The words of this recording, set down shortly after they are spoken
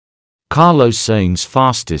Carlos Sainz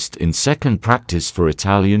fastest in second practice for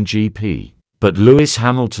Italian GP. But Lewis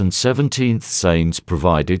Hamilton 17th. Sainz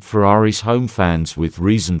provided Ferrari's home fans with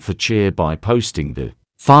reason for cheer by posting the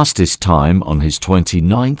fastest time on his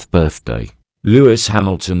 29th birthday. Lewis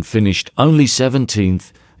Hamilton finished only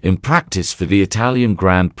 17th in practice for the Italian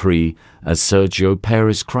Grand Prix as Sergio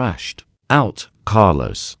Perez crashed out.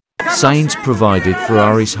 Carlos Sainz provided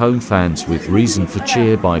Ferrari's home fans with reason for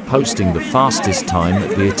cheer by posting the fastest time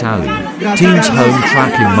at the Italian team's home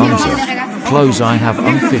track in Monza.Close I have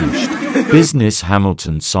unfinished business.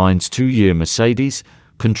 Hamilton signs 2-year Mercedes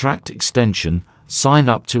contract extension. Sign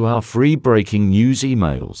up to our free breaking news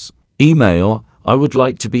emails. Email: I would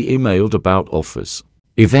like to be emailed about offers,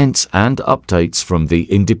 events and updates from the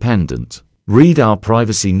Independent. Read our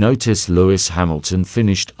privacy notice. Lewis Hamilton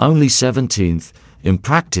finished only 17th in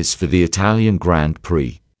practice for the Italian Grand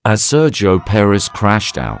Prix as Sergio Perez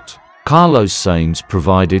crashed out. Carlos Sainz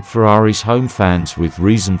provided Ferrari's home fans with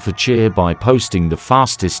reason for cheer by posting the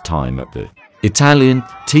fastest time at the Italian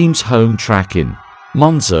team's home track in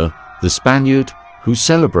Monza. The Spaniard, who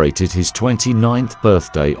celebrated his 29th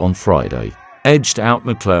birthday on Friday, edged out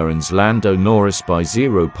McLaren's Lando Norris by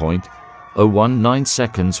 0.019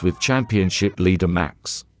 seconds with championship leader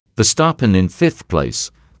Max Verstappen in 5th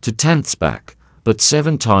place to 10th back, but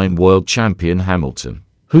 7-time world champion Hamilton,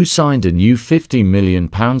 who signed a new £50 million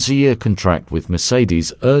a year contract with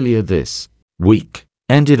Mercedes earlier this week,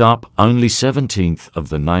 ended up only 17th of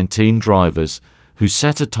the 19 drivers who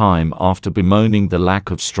set a time after bemoaning the lack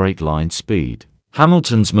of straight-line speed.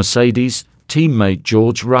 Hamilton's Mercedes teammate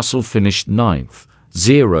George Russell finished 9th,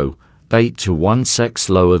 0.8 to 1 seconds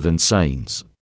lower than Sainz.